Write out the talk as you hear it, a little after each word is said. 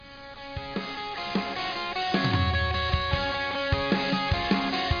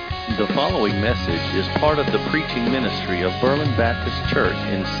The following message is part of the preaching ministry of Berlin Baptist Church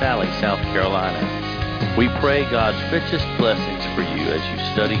in Sally, South Carolina. We pray God's richest blessings for you as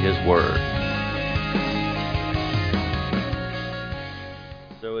you study His Word.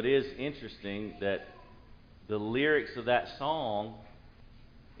 So it is interesting that the lyrics of that song,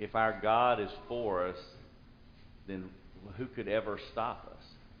 if our God is for us, then who could ever stop us?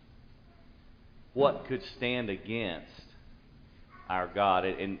 What could stand against our God?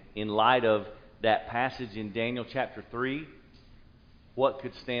 And in light of that passage in Daniel chapter 3, what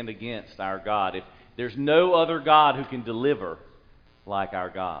could stand against our God? If there's no other God who can deliver like our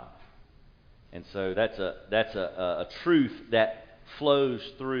God. And so that's a truth that flows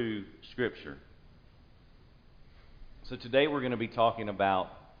through Scripture. So today we're going to be talking about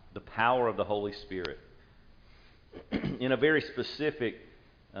the power of the Holy Spirit in a very specific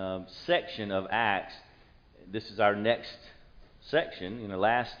section of Acts. This is our next section.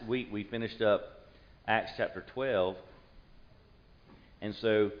 Last week we finished up Acts chapter 12. And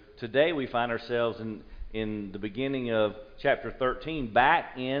so today we find ourselves in the beginning of chapter 13,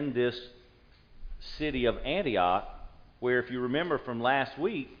 back in this city of Antioch, where, if you remember from last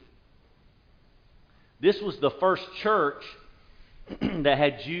week, this was the first church that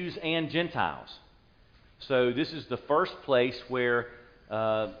had Jews and Gentiles. So this is the first place where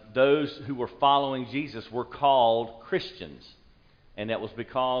those who were following Jesus were called Christians. And that was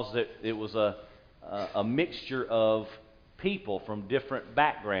because it was a mixture of people from different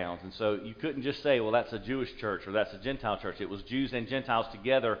backgrounds. And so you couldn't just say, well, that's a Jewish church or that's a Gentile church. It was Jews and Gentiles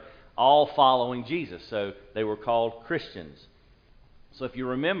together, all following Jesus. So they were called Christians. So if you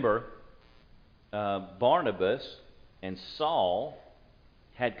remember, Barnabas and Saul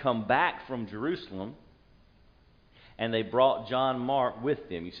had come back from Jerusalem, and they brought John Mark with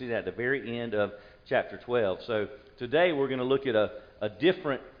them. You see that at the very end of chapter 12. So today we're going to look at a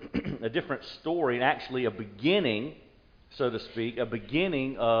different a different story, and actually a beginning, so to speak, a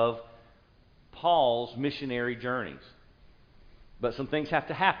beginning of Paul's missionary journeys. But some things have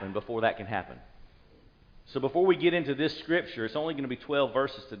to happen before that can happen. So before we get into this scripture, it's only going to be 12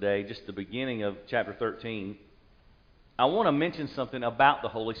 verses today, just the beginning of chapter 13. I want to mention something about the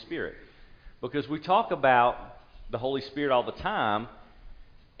Holy Spirit, because we talk about the Holy Spirit all the time,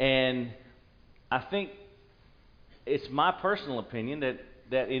 and I think it's my personal opinion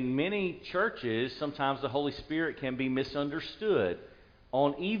that in many churches, sometimes the Holy Spirit can be misunderstood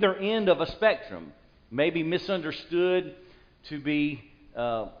on either end of a spectrum. Maybe misunderstood to be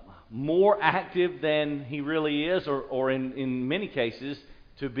more active than He really is, or in many cases,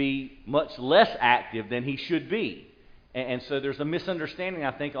 to be much less active than He should be. And so there's a misunderstanding,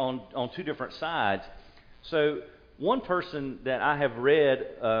 I think, on two different sides. So one person that I have read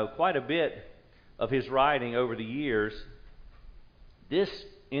quite a bit of his writing over the years, this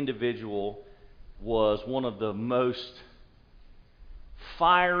individual was one of the most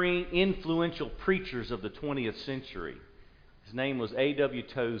fiery, influential preachers of the 20th century. His name was A.W.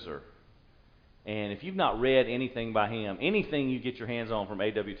 Tozer. And if you've not read anything by him, anything you get your hands on from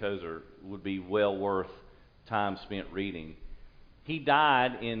A.W. Tozer would be well worth time spent reading. He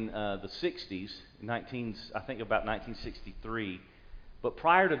died in the 60s, I think about 1963. But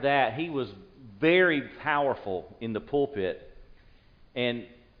prior to that, he was very powerful in the pulpit. And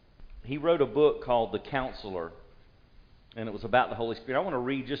he wrote a book called The Counselor, and it was about the Holy Spirit. I want to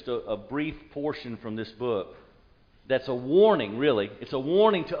read just a brief portion from this book. That's a warning, really. It's a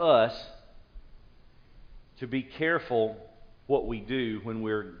warning to us to be careful what we do when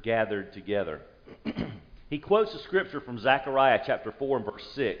we're gathered together. He quotes a scripture from Zechariah chapter 4 and verse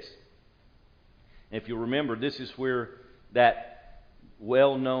 6. And if you remember, this is where that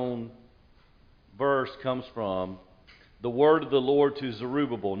well-known verse comes from. The word of the Lord to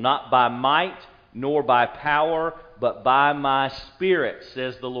Zerubbabel, not by might nor by power, but by my Spirit,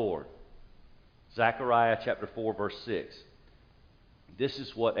 says the Lord. Zechariah chapter 4, verse 6. This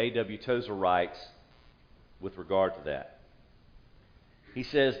is what A.W. Tozer writes with regard to that. He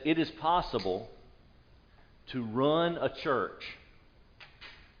says, it is possible to run a church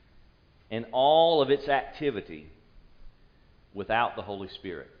and all of its activity without the Holy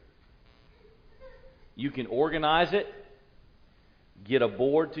Spirit. You can organize it, get a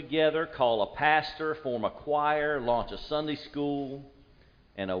board together, call a pastor, form a choir, launch a Sunday school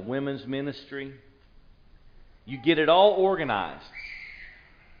and a women's ministry. You get it all organized.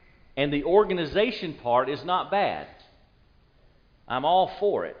 And the organization part is not bad. I'm all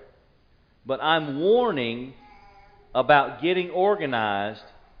for it. But I'm warning about getting organized,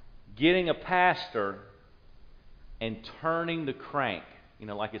 getting a pastor, and turning the crank,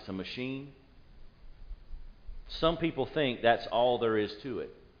 like it's a machine. Some people think that's all there is to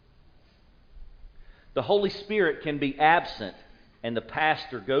it. The Holy Spirit can be absent, and the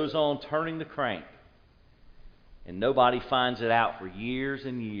pastor goes on turning the crank, and nobody finds it out for years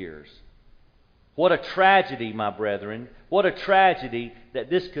and years. What a tragedy, my brethren. What a tragedy that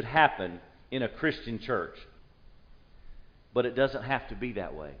this could happen in a Christian church. But it doesn't have to be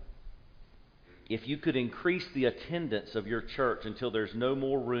that way. If you could increase the attendance of your church until there's no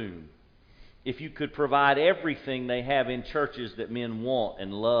more room, if you could provide everything they have in churches that men want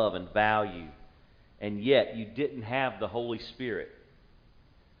and love and value, and yet you didn't have the Holy Spirit,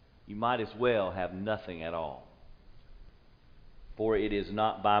 you might as well have nothing at all. For it is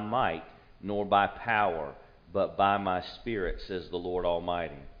not by might nor by power, but by my Spirit, says the Lord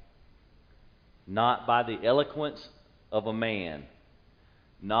Almighty. Not by the eloquence of a man,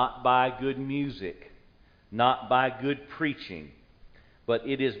 not by good music, not by good preaching, but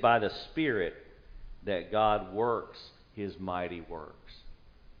it is by the Spirit that God works His mighty works.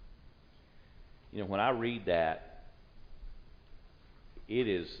 You know, when I read that,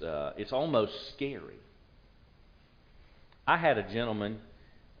 it's almost scary. I had a gentleman,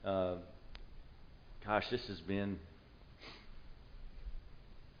 this has been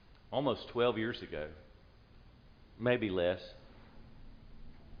almost 12 years ago, maybe less,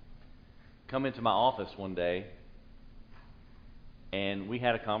 come into my office one day, and we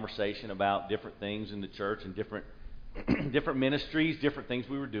had a conversation about different things in the church and different different ministries, different things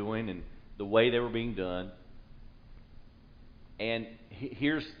we were doing, and the way they were being done. And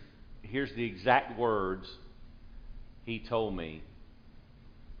here's the exact words he told me,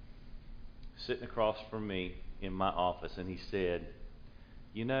 sitting across from me in my office, and he said,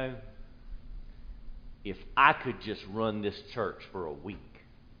 "You know, if I could just run this church for a week,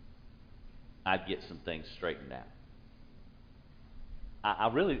 I'd get some things straightened out." I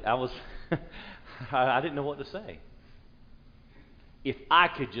didn't know what to say. If I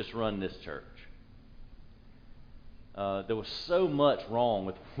could just run this church. There was so much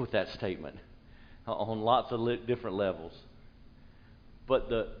wrong with that statement on lots of different levels. But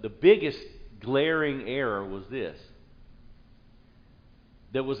the biggest glaring error was this.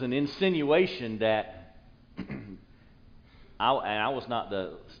 There was an insinuation that, I was not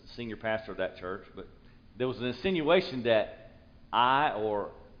the senior pastor of that church, but there was an insinuation that I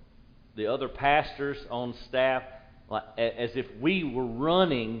or the other pastors on staff, as if we were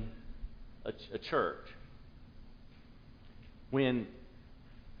running a church. When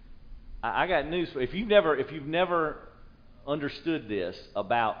I got news for you, if you've never understood this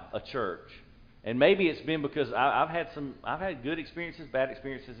about a church, and maybe it's been because I've had good experiences, bad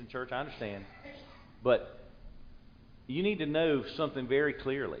experiences in church, I understand, but you need to know something very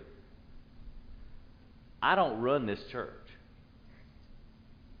clearly. I don't run this church.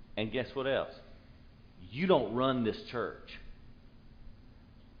 And guess what else? You don't run this church.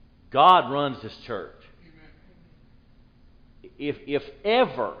 God runs this church. If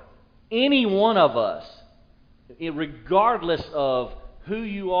ever any one of us, regardless of who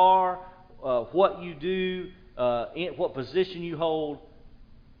you are, what you do, what position you hold,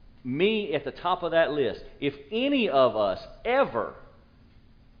 me at the top of that list, if any of us ever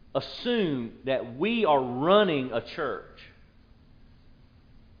assume that we are running a church,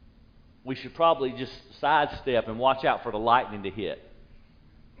 we should probably just sidestep and watch out for the lightning to hit.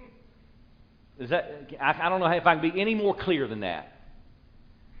 I don't know if I can be any more clear than that.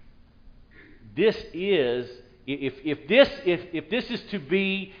 This is, if this is to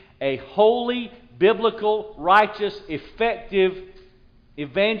be a holy, biblical, righteous, effective,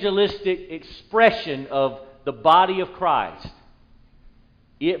 evangelistic expression of the body of Christ,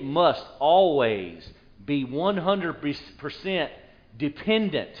 it must always be 100%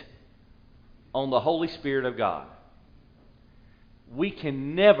 dependent on the Holy Spirit of God. We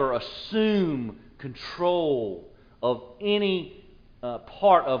can never assume control of any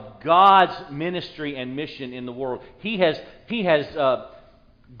part of God's ministry and mission in the world. He has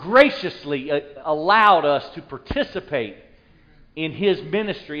graciously allowed us to participate in His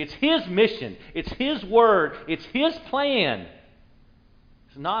ministry. It's His mission. It's His word. It's His plan.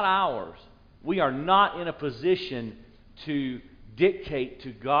 It's not ours. We are not in a position to dictate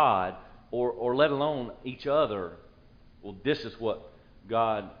to God or let alone each other, well, this is what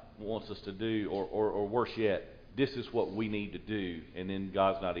God wants us to do, or worse yet, this is what we need to do, and then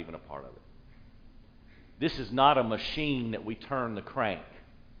God's not even a part of it. This is not a machine that we turn the crank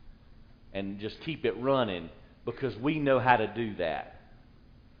and just keep it running because we know how to do that.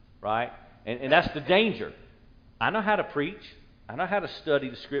 Right? And that's the danger. I know how to preach. I know how to study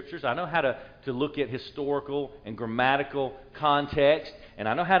the Scriptures. I know how to look at historical and grammatical context. And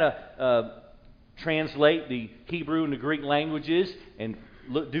I know how to translate the Hebrew and the Greek languages and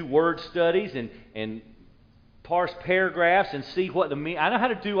do word studies and parse paragraphs and see what the meaning. I know how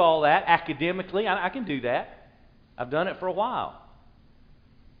to do all that academically. I can do that. I've done it for a while.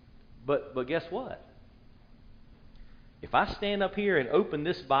 But guess what? If I stand up here and open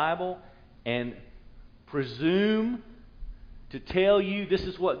this Bible and presume to tell you this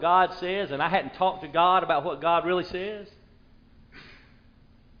is what God says, and I hadn't talked to God about what God really says,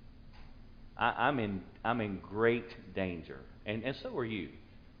 I'm in great danger. And so are you.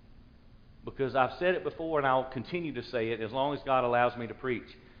 Because I've said it before and I'll continue to say it as long as God allows me to preach.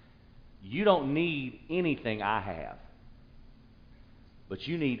 You don't need anything I have. But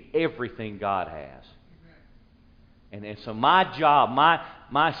you need everything God has. And so my job,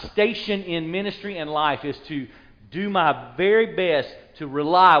 my station in ministry and life is to do my very best to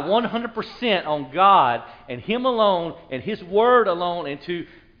rely 100% on God and Him alone and His Word alone, and to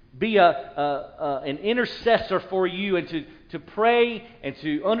be an intercessor for you, and to pray and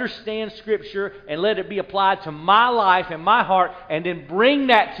to understand Scripture and let it be applied to my life and my heart, and then bring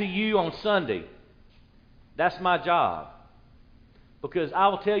that to you on Sunday. That's my job. Because I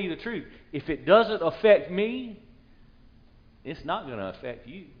will tell you the truth, if it doesn't affect me, it's not going to affect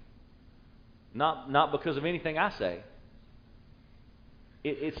you. Not because of anything I say.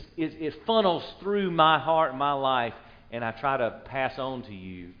 It funnels through my heart and my life, and I try to pass on to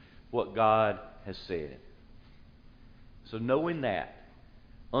you what God has said. So knowing that,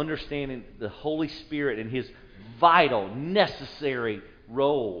 understanding the Holy Spirit and His vital, necessary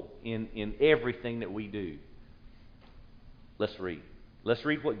role in everything that we do. Let's read. Let's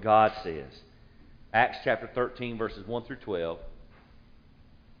read what God says. Acts chapter 13, verses 1 through 12.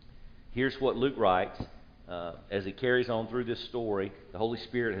 Here's what Luke writes as he carries on through this story. The Holy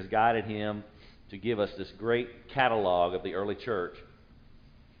Spirit has guided him to give us this great catalog of the early church.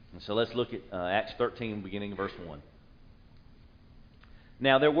 And so let's look at Acts 13, beginning of verse 1.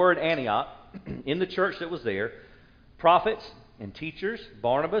 Now there were at Antioch, in the church that was there, prophets and teachers,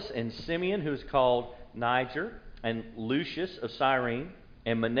 Barnabas and Simeon, who is called Niger, and Lucius of Cyrene,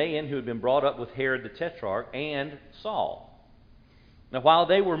 and Manaen, who had been brought up with Herod the Tetrarch, and Saul. Now while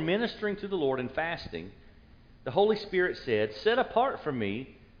they were ministering to the Lord and fasting, the Holy Spirit said, "Set apart for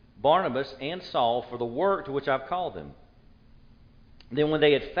me Barnabas and Saul for the work to which I've called them." Then when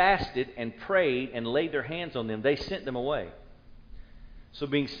they had fasted and prayed and laid their hands on them, they sent them away. So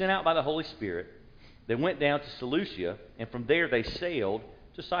being sent out by the Holy Spirit, they went down to Seleucia, and from there they sailed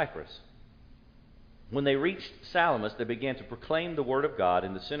to Cyprus. When they reached Salamis, they began to proclaim the word of God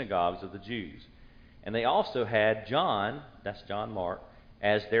in the synagogues of the Jews. And they also had John, that's John Mark,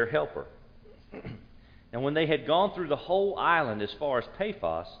 as their helper. And when they had gone through the whole island as far as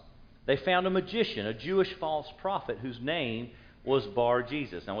Paphos, they found a magician, a Jewish false prophet, whose name was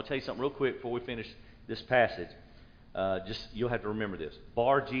Bar-Jesus. Now, I want to tell you something real quick before we finish this passage. You'll have to remember this.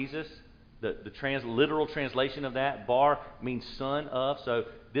 Bar-Jesus, the literal translation of that, Bar means son of. So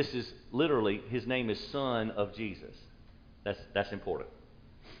this is literally, his name is son of Jesus. That's important.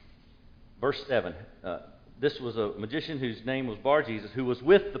 Verse 7. This was a magician whose name was Bar-Jesus, who was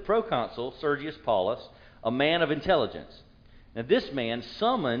with the proconsul Sergius Paulus, a man of intelligence. Now this man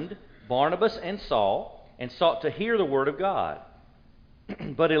summoned Barnabas and Saul and sought to hear the word of God.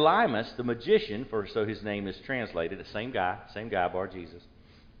 But Elymas, the magician, for so his name is translated, the same guy, Bar-Jesus,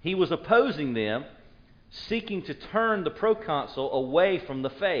 he was opposing them, seeking to turn the proconsul away from the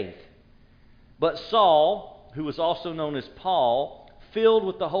faith. But Saul, who was also known as Paul, filled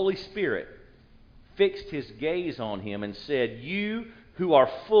with the Holy Spirit, fixed his gaze on him and said, "You who are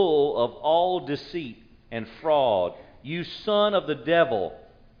full of all deceit and fraud, you son of the devil,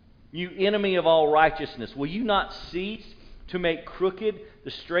 you enemy of all righteousness, will you not cease to make crooked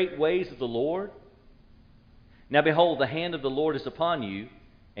the straight ways of the Lord? Now behold, the hand of the Lord is upon you,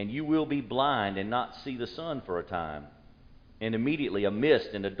 and you will be blind and not see the sun for a time." And immediately a mist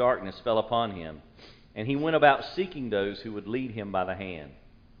and a darkness fell upon him, and he went about seeking those who would lead him by the hand.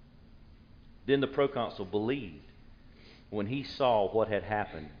 Then the proconsul believed when he saw what had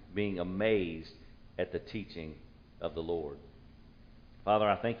happened, being amazed at the teaching of the Lord. Father,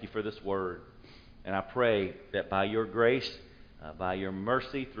 I thank you for this word, and I pray that by your grace, by your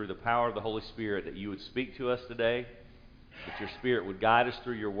mercy, through the power of the Holy Spirit, that you would speak to us today, that your Spirit would guide us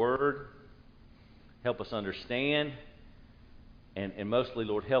through your word, help us understand, and mostly,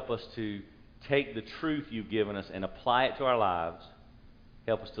 Lord, help us to take the truth you've given us and apply it to our lives.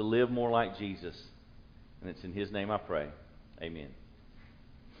 Help us to live more like Jesus. And it's in his name I pray. Amen.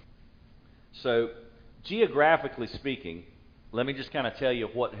 So, geographically speaking, let me just kind of tell you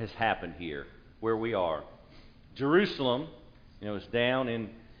what has happened here, where we are. Jerusalem, is down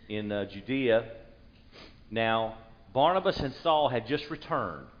in Judea. Now, Barnabas and Saul had just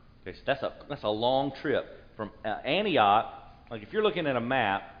returned. Okay, so that's a long trip from Antioch. Like if you're looking at a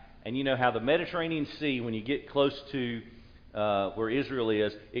map, and you know how the Mediterranean Sea, when you get close to where Israel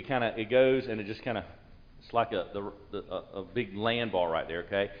is, it goes and it just kind of, it's like a big land ball right there,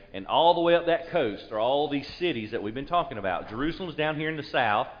 okay? And all the way up that coast are all these cities that we've been talking about. Jerusalem's down here in the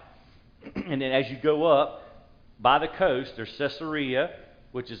south, and then as you go up by the coast, there's Caesarea,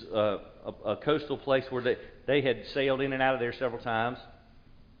 which is a coastal place where they had sailed in and out of there several times.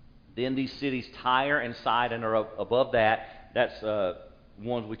 Then these cities, Tyre and Sidon, are above that. That's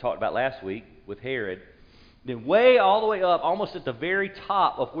ones we talked about last week with Herod. Then way all the way up, almost at the very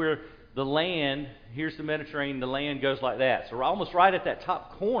top of where the land, here's the Mediterranean, the land goes like that. So we're almost right at that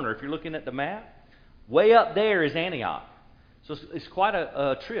top corner, if you're looking at the map. Way up there is Antioch. So it's quite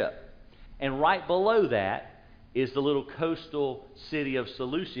a trip. And right below that is the little coastal city of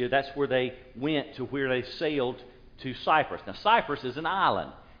Seleucia. That's where they went to where they sailed to Cyprus. Now Cyprus is an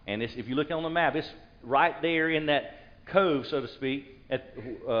island. And if you look on the map, it's right there in that cove, so to speak,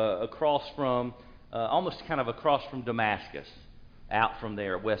 across from, almost kind of across from Damascus, out from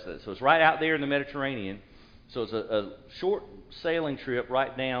there, west of it. So it's right out there in the Mediterranean. So it's a short sailing trip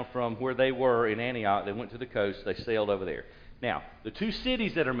right down from where they were in Antioch. They went to the coast. They sailed over there. Now, the two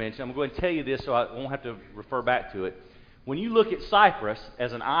cities that are mentioned, I'm going to tell you this so I won't have to refer back to it. When you look at Cyprus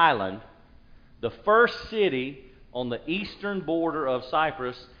as an island, the first city on the eastern border of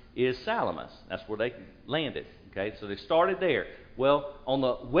Cyprus is Salamis. That's where they landed. Okay, so they started there. Well, on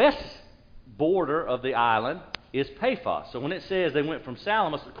the west border of the island is Paphos. So when it says they went from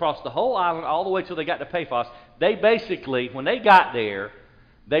Salamis across the whole island all the way till they got to Paphos, they basically, when they got there,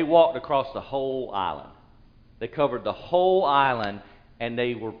 they walked across the whole island. They covered the whole island, and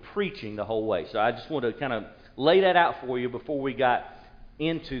they were preaching the whole way. So I just want to kind of lay that out for you before we got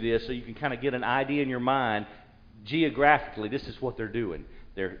into this, so you can kind of get an idea in your mind geographically. This is what they're doing.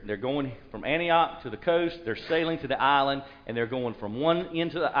 They're going from Antioch to the coast, they're sailing to the island, and they're going from one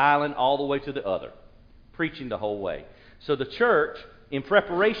end of the island all the way to the other, preaching the whole way. So the church, in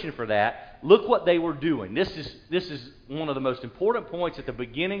preparation for that, look what they were doing. This is one of the most important points at the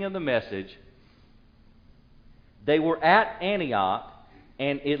beginning of the message. They were at Antioch,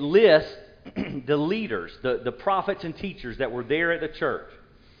 and it lists the leaders, the prophets and teachers that were there at the church.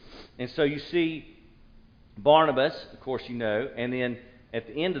 And so you see Barnabas, of course you know, and then at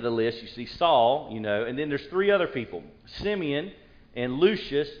the end of the list, you see Saul, you know, and then there's three other people, Simeon and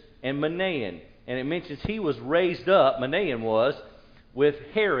Lucius and Manaen. And it mentions he was raised up, Manaen was, with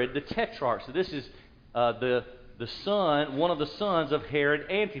Herod the Tetrarch. So this is the son, one of the sons of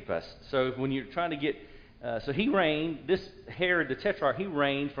Herod Antipas. So when you're trying to get, so he reigned, this Herod the Tetrarch, he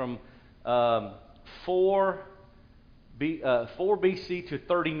reigned from 4 BC to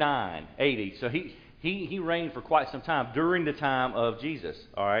 39 AD. So he reigned for quite some time during the time of Jesus.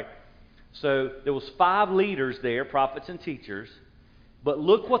 All right. So there was 5 leaders there, prophets and teachers. But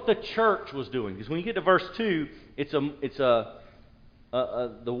look what the church was doing. Because when you get to verse 2, it's the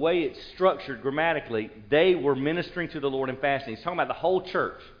way it's structured grammatically. They were ministering to the Lord and fasting. He's talking about the whole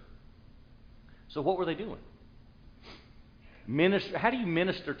church. So what were they doing? How do you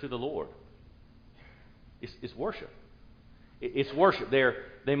minister to the Lord? It's worship. It's worship.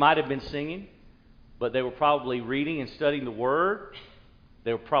 They might have been singing, but they were probably reading and studying the Word.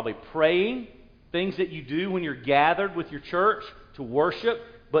 They were probably praying, things that you do when you're gathered with your church to worship.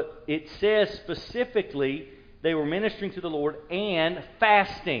 But it says specifically they were ministering to the Lord and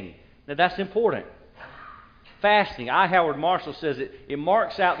fasting. Now that's important. Fasting. I. Howard Marshall says it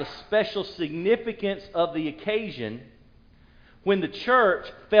marks out the special significance of the occasion when the church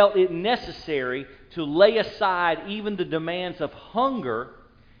felt it necessary to lay aside even the demands of hunger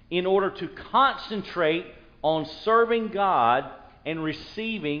in order to concentrate on serving God and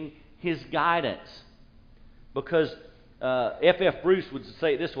receiving His guidance. Because F.F. Bruce would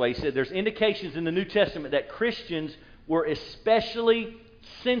say it this way. He said, there's indications in the New Testament that Christians were especially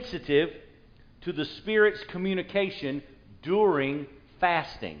sensitive to the Spirit's communication during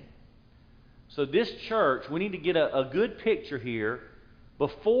fasting. So this church, we need to get a good picture here.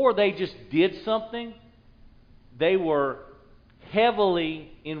 Before they just did something, they were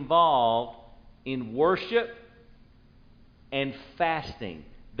heavily involved in worship and fasting.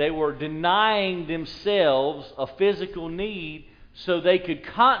 They were denying themselves a physical need so they could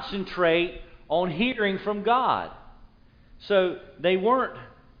concentrate on hearing from God. So they weren't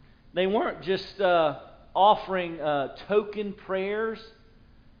just offering token prayers.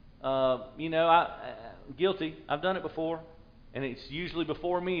 Guilty. I've done it before, and it's usually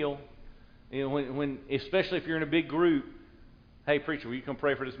before a meal. You know, when especially if you're in a big group. Hey, preacher, will you come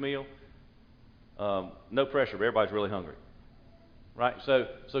pray for this meal? No pressure, but everybody's really hungry. Right? So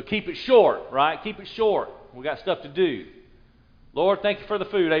keep it short, right? Keep it short. We got stuff to do. Lord, thank you for the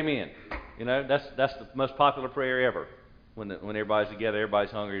food. Amen. You know, that's the most popular prayer ever. When everybody's together,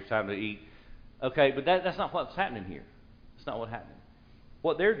 everybody's hungry, it's time to eat. Okay, but that's not what's happening here. That's not what's happening.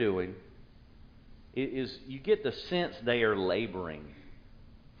 What they're doing is you get the sense they are laboring.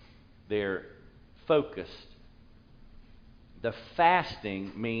 They're focused. The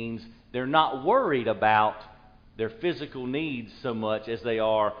fasting means they're not worried about their physical needs so much as they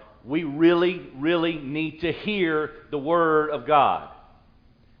are, we really, really need to hear the Word of God.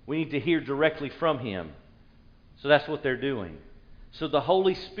 We need to hear directly from Him. So that's what they're doing. So the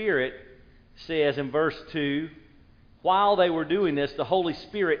Holy Spirit says in verse 2, while they were doing this, the Holy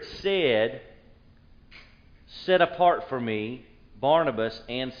Spirit said, set apart for me Barnabas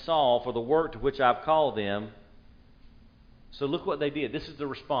and Saul for the work to which I've called them. So look what they did. This is the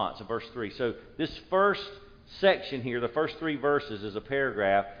response of verse 3. So this first section here, the first 3 verses is a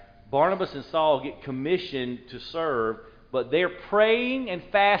paragraph. Barnabas and Saul get commissioned to serve, but they're praying and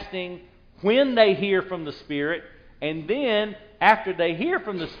fasting when they hear from the Spirit. And then, after they hear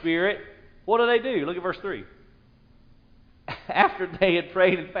from the Spirit, what do? Look at verse 3. After they had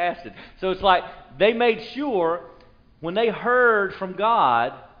prayed and fasted. So it's like they made sure when they heard from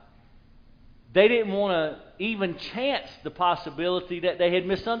God, they didn't want to even chance the possibility that they had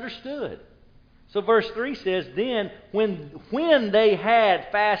misunderstood. So verse 3 says, then when they had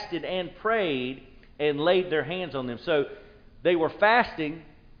fasted and prayed and laid their hands on them. So they were fasting,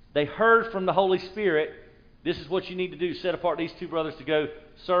 they heard from the Holy Spirit, this is what you need to do, set apart these 2 brothers to go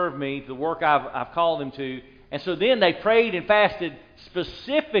serve me, the work I've called them to. And so then they prayed and fasted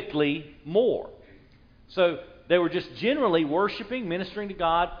specifically more. So they were just generally worshiping, ministering to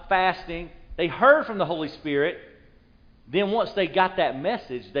God, fasting. They heard from the Holy Spirit. Then once they got that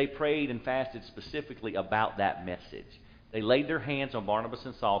message, they prayed and fasted specifically about that message. They laid their hands on Barnabas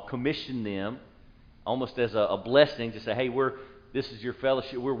and Saul, commissioned them almost as a blessing to say, hey, this is your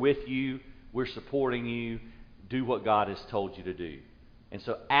fellowship. We're with you. We're supporting you. Do what God has told you to do. And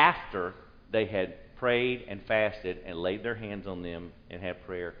so after they had prayed and fasted and laid their hands on them and had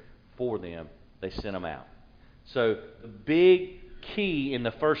prayer for them, they sent them out. So the big key in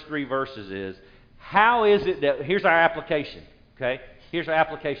the first 3 verses is, how is it that, here's our application, okay? Here's our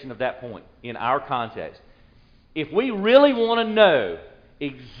application of that point in our context. If we really want to know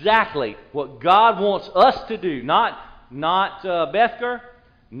exactly what God wants us to do, not Bethker,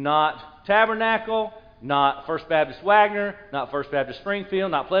 not Tabernacle, not First Baptist Wagner, not First Baptist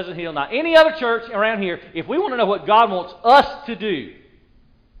Springfield, not Pleasant Hill, not any other church around here, if we want to know what God wants us to do,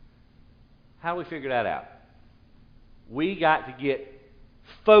 how do we figure that out? We got to get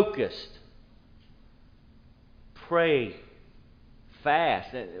focused. Pray.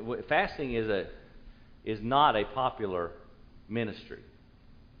 Fast. Fasting is not a popular ministry.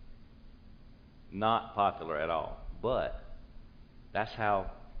 Not popular at all. But that's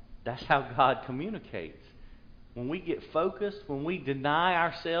how God communicates. When we get focused, when we deny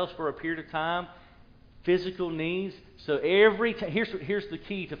ourselves for a period of time, physical needs. So here's the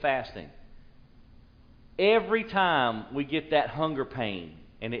key to fasting. Every time we get that hunger pain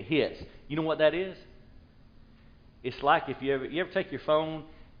and it hits, you know what that is? It's like if you ever take your phone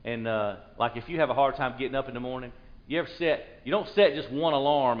and like if you have a hard time getting up in the morning, you don't set just one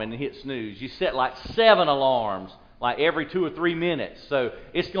alarm and hit snooze. You set like 7 alarms, like every 2 or 3 minutes. So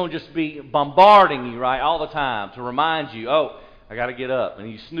it's going to just be bombarding you, right, all the time to remind you, oh, I got to get up.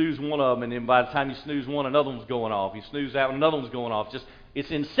 And you snooze one of them, and then by the time you snooze one, another one's going off. You snooze that one, another one's going off.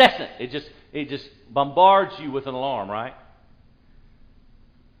 It's incessant. It just bombards you with an alarm, right?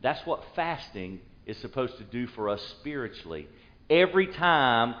 That's what fasting is supposed to do for us spiritually. Every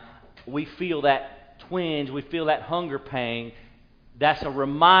time we feel that twinge, we feel that hunger pang, that's a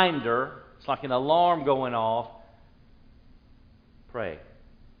reminder. It's like an alarm going off. Pray.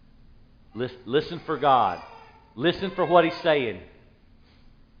 Listen for God. Listen for what He's saying.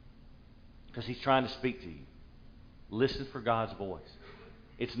 Because He's trying to speak to you. Listen for God's voice.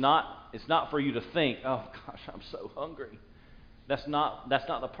 It's not for you to think, oh gosh, I'm so hungry. That's not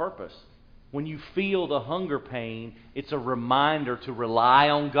the purpose. When you feel the hunger pain, it's a reminder to rely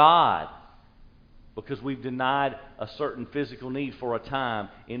on God. Because we've denied a certain physical need for a time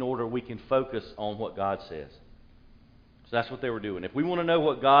in order we can focus on what God says. So that's what they were doing. If we want to know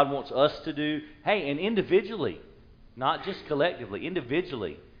what God wants us to do, hey, and individually, not just collectively,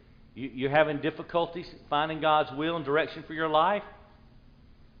 individually, you're having difficulties finding God's will and direction for your life,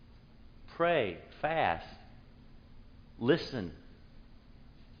 pray, fast, listen.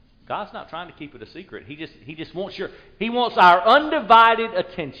 God's not trying to keep it a secret. He just wants He wants our undivided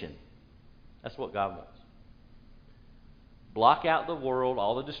attention. That's what God wants. Block out the world,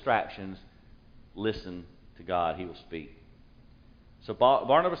 all the distractions. Listen to God. He will speak. So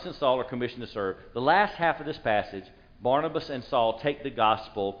Barnabas and Saul are commissioned to serve. The last half of this passage, Barnabas and Saul take the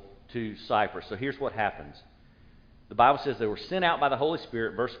gospel to Cyprus. So here's what happens. The Bible says they were sent out by the Holy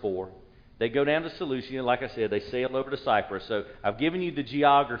Spirit, verse 4. They go down to Seleucia. Like I said, they sail over to Cyprus. So I've given you the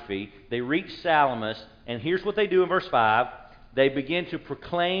geography. They reach Salamis, and here's what they do in verse 5. They begin to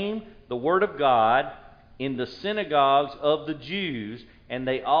proclaim the Word of God in the synagogues of the Jews, and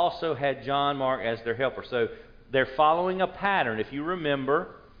they also had John Mark as their helper. So they're following a pattern, if you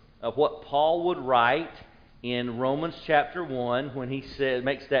remember, of what Paul would write in Romans chapter 1 when he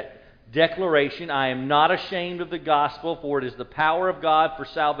makes that declaration, I am not ashamed of the gospel, for it is the power of God for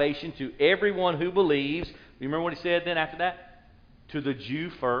salvation to everyone who believes. You remember what he said then after that? To the Jew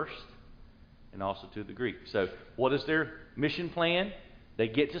first, and also to the Greek. So what is their mission plan? They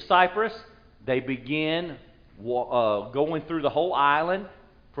get to Cyprus. They begin going through the whole island,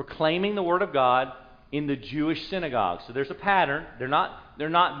 proclaiming the Word of God in the Jewish synagogues. So there's a pattern. They're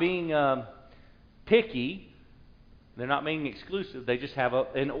not being picky. They're not being exclusive. They just have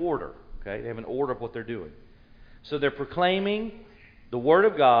an order. Okay, they have an order of what they're doing. So they're proclaiming the Word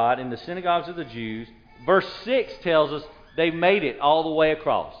of God in the synagogues of the Jews. Verse 6 tells us they made it all the way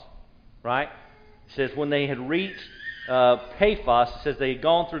across. Right? It says when they had reached Paphos, it says they had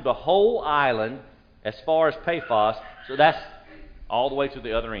gone through the whole island as far as Paphos. So that's all the way to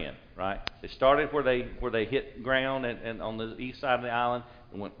the other end. Right? They started where they hit ground and on the east side of the island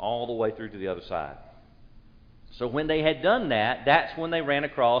and went all the way through to the other side. So when they had done that, that's when they ran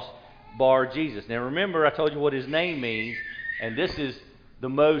across Bar Jesus. Now remember, I told you what his name means, and this is the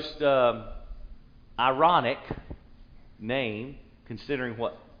most ironic name, considering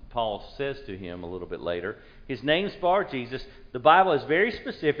what Paul says to him a little bit later. His name's Bar Jesus. The Bible is very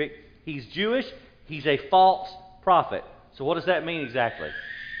specific. He's Jewish. He's a false prophet. So what does that mean exactly?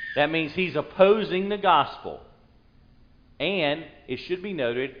 That means he's opposing the gospel. And it should be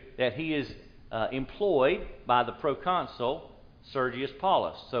noted that he is employed by the proconsul Sergius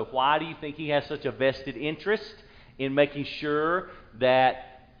Paulus. So why do you think he has such a vested interest in making sure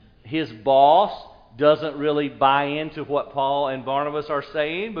that his boss doesn't really buy into what Paul and Barnabas are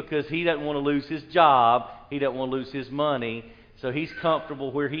saying? Because he doesn't want to lose his job. He doesn't want to lose his money. So he's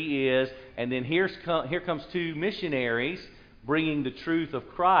comfortable where he is. And then here comes two missionaries bringing the truth of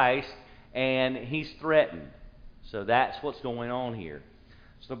Christ, and he's threatened. So that's what's going on here.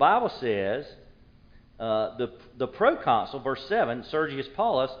 So the Bible says the proconsul, verse 7, Sergius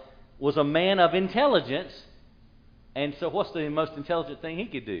Paulus, was a man of intelligence. And so what's the most intelligent thing he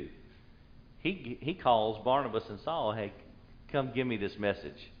could do? He calls Barnabas and Saul, hey, come give me this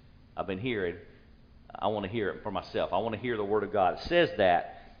message I've been hearing. I want to hear it for myself. I want to hear the Word of God. It says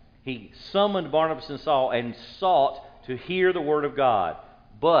that he summoned Barnabas and Saul and sought to hear the Word of God.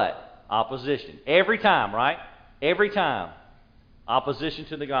 But opposition. Every time, right? Every time. Opposition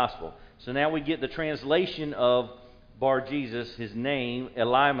to the gospel. So now we get the translation of Bar Jesus, his name,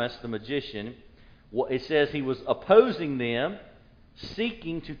 Elymas the magician. It says he was opposing them,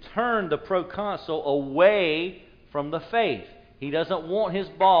 seeking to turn the proconsul away from the faith. He doesn't want his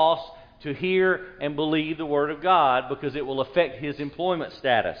boss to hear and believe the Word of God because it will affect his employment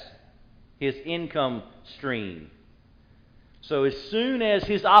status, his income stream. So as soon as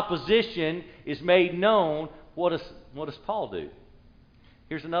his opposition is made known, what does Paul do?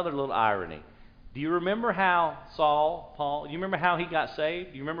 Here's another little irony. Do you remember how Paul, you remember how he got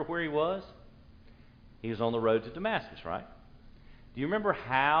saved? Do you remember where he was? He was on the road to Damascus, right? Do you remember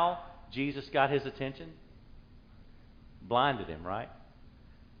how Jesus got his attention? Blinded him, right?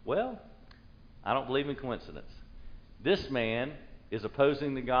 Well, I don't believe in coincidence. This man is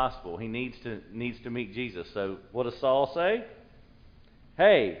opposing the gospel. He needs to meet Jesus. So what does Saul say?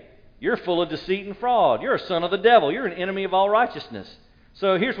 Hey, you're full of deceit and fraud. You're a son of the devil. You're an enemy of all righteousness.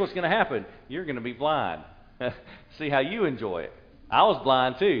 So here's what's going to happen. You're going to be blind. See how you enjoy it. I was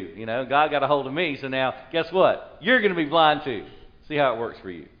blind too. You know, God got a hold of me. So now, guess what? You're going to be blind too. See how it works for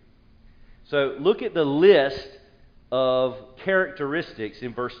you. So look at the list of characteristics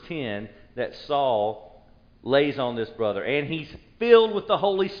in verse 10 that Saul lays on this brother. And he's filled with the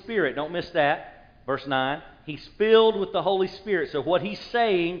Holy Spirit. Don't miss that. Verse 9. He's filled with the Holy Spirit. So what he's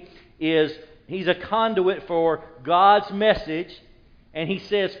saying is he's a conduit for God's message. And he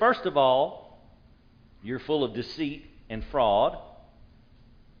says, first of all, you're full of deceit and fraud.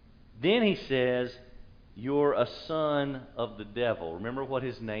 Then he says, you're a son of the devil. Remember what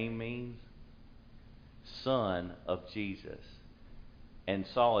his name means? Son of Jesus. And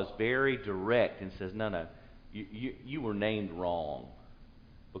Saul is very direct and says, no, you were named wrong.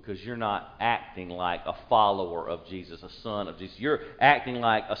 because you're not acting like a follower of Jesus, a son of Jesus. You're acting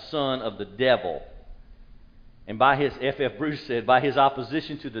like a son of the devil. And by his, F.F. Bruce said, by his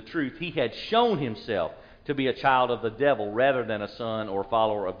opposition to the truth, he had shown himself to be a child of the devil rather than a son or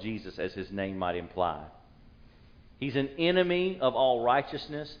follower of Jesus, as his name might imply. He's an enemy of all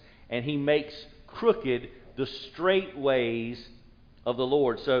righteousness, and he makes crooked the straight ways of the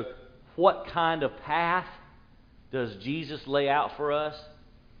Lord. So, what kind of path does Jesus lay out for us?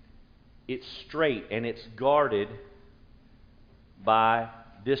 It's straight and it's guarded by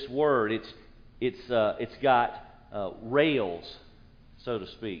this word. It's got rails, so to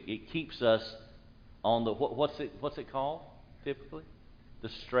speak. It keeps us on the what's it called typically? The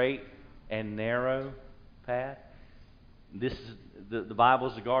straight and narrow path. This is the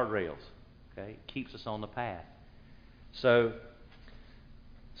Bible's the guardrails. Okay, it keeps us on the path. So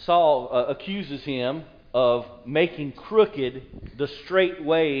Saul accuses him of making crooked the straight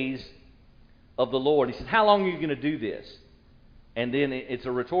ways of the Lord. He says, "How long are you going to do this?" And then it's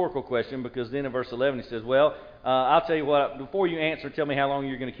a rhetorical question, because then in verse 11 he says, "Well, I'll tell you what. Before you answer, tell me how long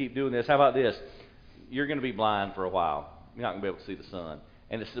you're going to keep doing this. How about this? You're going to be blind for a while. You're not going to be able to see the sun."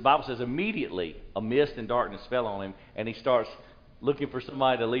 And the Bible says immediately a mist and darkness fell on him, and he starts looking for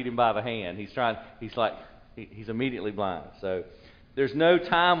somebody to lead him by the hand. He's immediately blind. So there's no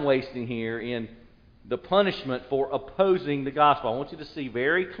time wasting here in the punishment for opposing the gospel. I want you to see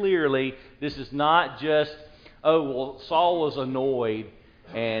very clearly, this is not just, oh, well, Saul was annoyed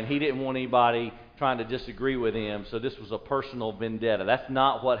and he didn't want anybody trying to disagree with him, so this was a personal vendetta. That's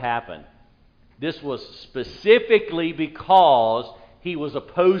not what happened. This was specifically because he was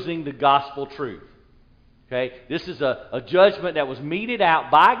opposing the gospel truth. Okay? This is a judgment that was meted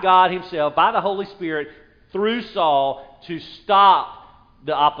out by God himself, by the Holy Spirit, through Saul to stop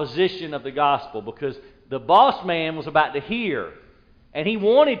the opposition of the gospel, because the boss man was about to hear, and he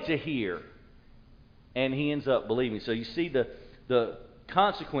wanted to hear, and he ends up believing. So you see the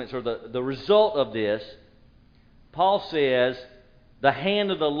consequence or the result of this. Paul says, the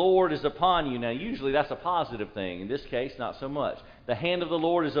hand of the Lord is upon you. Now, usually that's a positive thing. In this case, not so much. The hand of the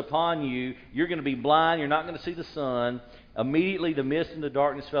Lord is upon you. You're going to be blind. You're not going to see the sun. Immediately the mist and the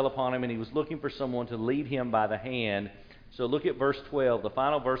darkness fell upon him, and he was looking for someone to lead him by the hand. So look at verse 12, the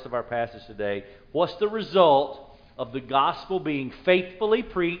final verse of our passage today. What's the result of the gospel being faithfully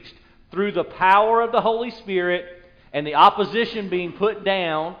preached through the power of the Holy Spirit, and the opposition being put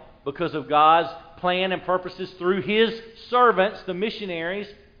down because of God's plan and purposes through His servants, the missionaries,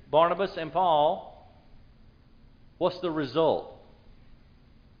 Barnabas and Paul? What's the result?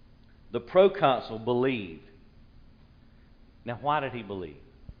 The proconsul believed. Now, why did he believe?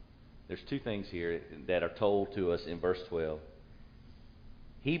 There's two things here that are told to us in verse 12.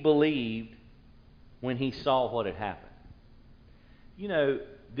 He believed when he saw what had happened. You know,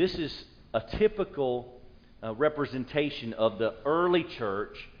 this is a typical representation of the early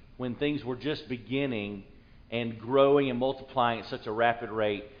church when things were just beginning and growing and multiplying at such a rapid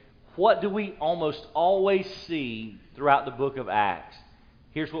rate. What do we almost always see throughout the book of Acts?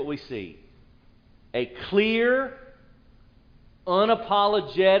 Here's what we see. A clear,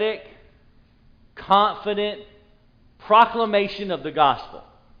 unapologetic, confident proclamation of the gospel.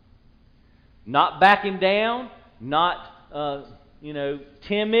 Not backing down, not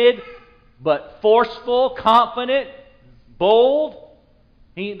timid, but forceful, confident, bold.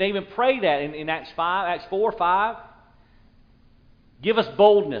 They even pray that in Acts 4, 5. Give us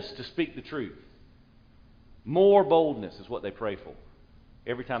boldness to speak the truth. More boldness is what they pray for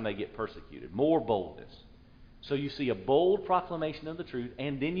every time they get persecuted. More boldness. So you see a bold proclamation of the truth,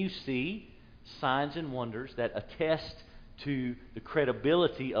 and then you see signs and wonders that attest to the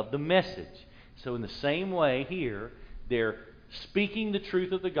credibility of the message. So in the same way here, they're speaking the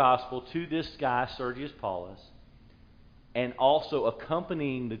truth of the gospel to this guy, Sergius Paulus, and also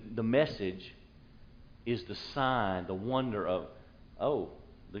accompanying the message is the sign, the wonder of, oh,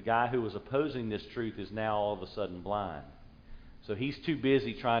 the guy who was opposing this truth is now all of a sudden blind. So he's too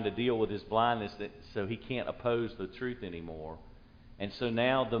busy trying to deal with his blindness so he can't oppose the truth anymore. And so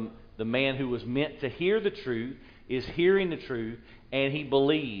now the man who was meant to hear the truth is hearing the truth, and he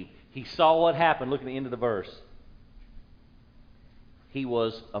believed. He saw what happened. Look at the end of the verse. He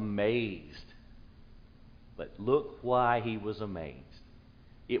was amazed. But look why he was amazed.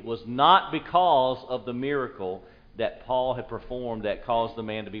 It was not because of the miracle that Paul had performed that caused the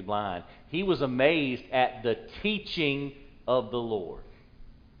man to be blind. He was amazed at the teaching of the Lord.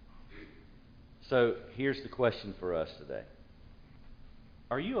 So here's the question for us today.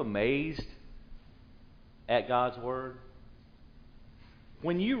 Are you amazed at God's Word?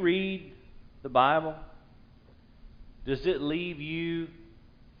 When you read the Bible, does it leave you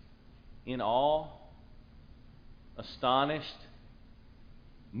in awe, astonished,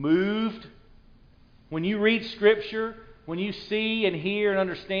 moved? When you read Scripture, when you see and hear and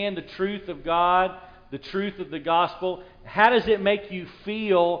understand the truth of God, the truth of the gospel, how does it make you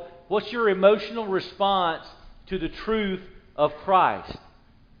feel? What's your emotional response to the truth of Christ?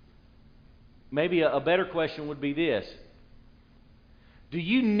 Maybe a better question would be this. Do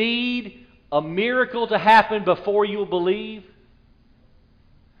you need a miracle to happen before you'll believe?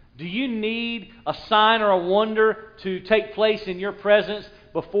 Do you need a sign or a wonder to take place in your presence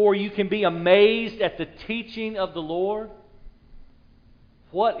before you can be amazed at the teaching of the Lord?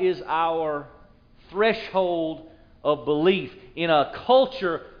 What is our threshold of belief in a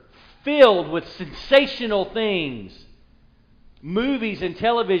culture filled with sensational things? Movies and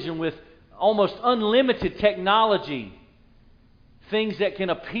television with almost unlimited technology. Things that can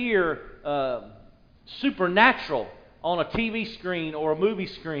appear supernatural on a TV screen or a movie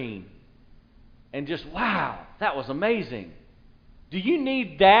screen. And just, wow, that was amazing. Do you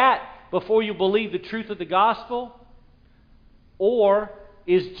need that before you believe the truth of the gospel? Or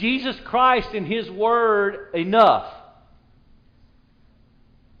is Jesus Christ and His Word enough?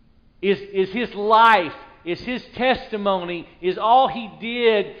 Is His life, is His testimony, is all He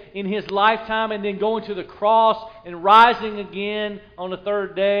did in His lifetime and then going to the cross and rising again on the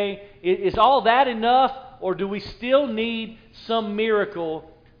third day, is all that enough? Or do we still need some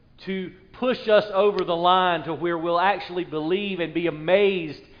miracle to push us over the line to where we'll actually believe and be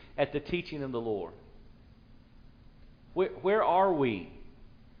amazed at the teaching of the Lord? Where are we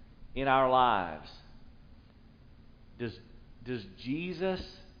in our lives? Does Jesus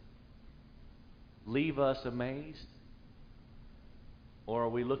leave us amazed? Or are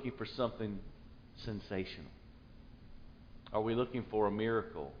we looking for something sensational? Are we looking for a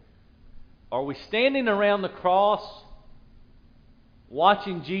miracle? Are we standing around the cross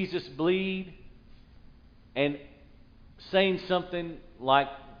watching Jesus bleed and saying something like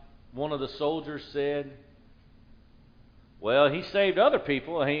one of the soldiers said, well, He saved other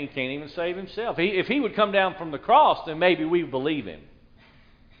people and He can't even save Himself. If He would come down from the cross, then maybe we would believe Him.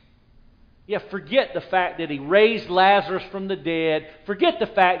 Yeah, forget the fact that He raised Lazarus from the dead. Forget the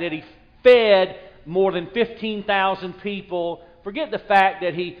fact that He fed more than 15,000 people. Forget the fact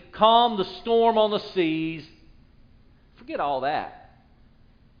that He calmed the storm on the seas. Forget all that.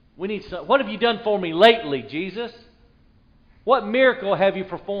 We need some. What have you done for me lately, Jesus? What miracle have you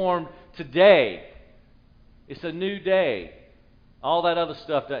performed today? It's a new day. All that other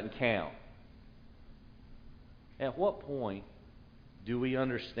stuff doesn't count. At what point do we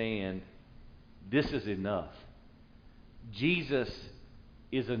understand this is enough? Jesus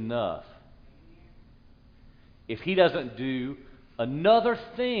is enough. If He doesn't do another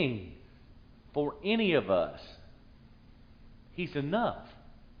thing for any of us, He's enough.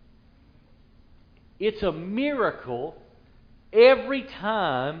 It's a miracle every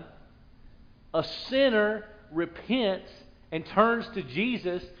time a sinner repents and turns to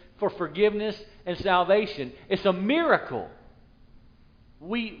Jesus for forgiveness and salvation. It's a miracle.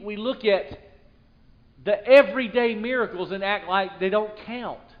 We look at the everyday miracles and act like they don't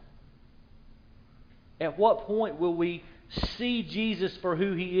count. At what point will we see Jesus for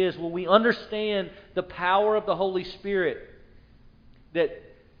who He is? Will we understand the power of the Holy Spirit? That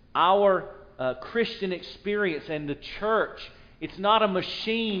our Christian experience and the church, it's not a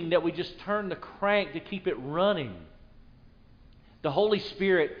machine that we just turn the crank to keep it running. The Holy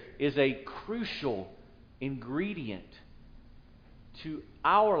Spirit is a crucial ingredient to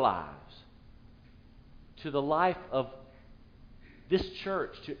our lives, to the life of this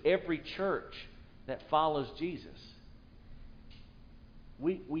church, to every church that follows Jesus.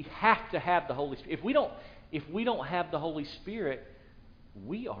 We have to have the Holy Spirit. If we don't have the Holy Spirit,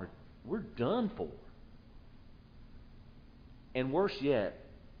 we're done for. And worse yet,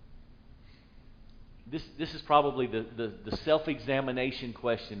 this is probably the self-examination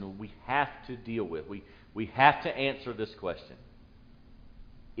question we have to deal with. We have to answer this question.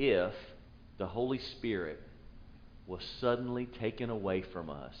 If the Holy Spirit was suddenly taken away from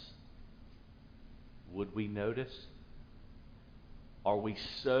us, would we notice? Are we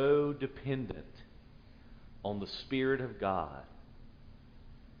so dependent on the Spirit of God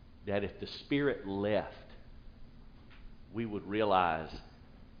that if the Spirit left, we would realize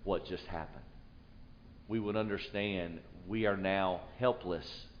what just happened? We would understand we are now helpless.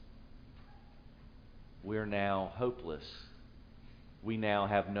 We're now hopeless. We now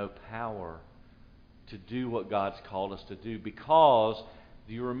have no power to do what God's called us to do, because,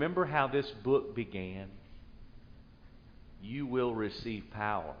 do you remember how this book began? You will receive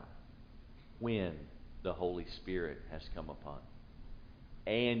power when the Holy Spirit has come upon you.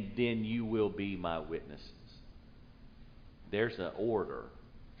 and then you will be my witnesses. There's an order.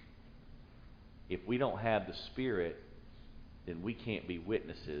 If we don't have the Spirit, then we can't be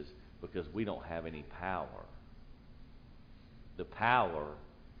witnesses because we don't have any power. The power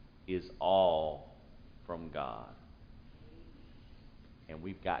is all from God. And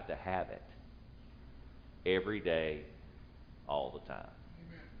we've got to have it every day, all the time.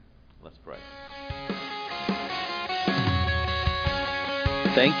 Amen. Let's pray.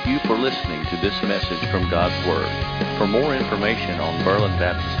 Thank you for listening to this message from God's Word. For more information on Berlin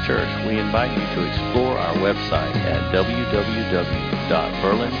Baptist Church, we invite you to explore our website at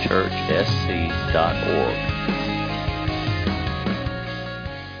www.berlinchurchsc.org.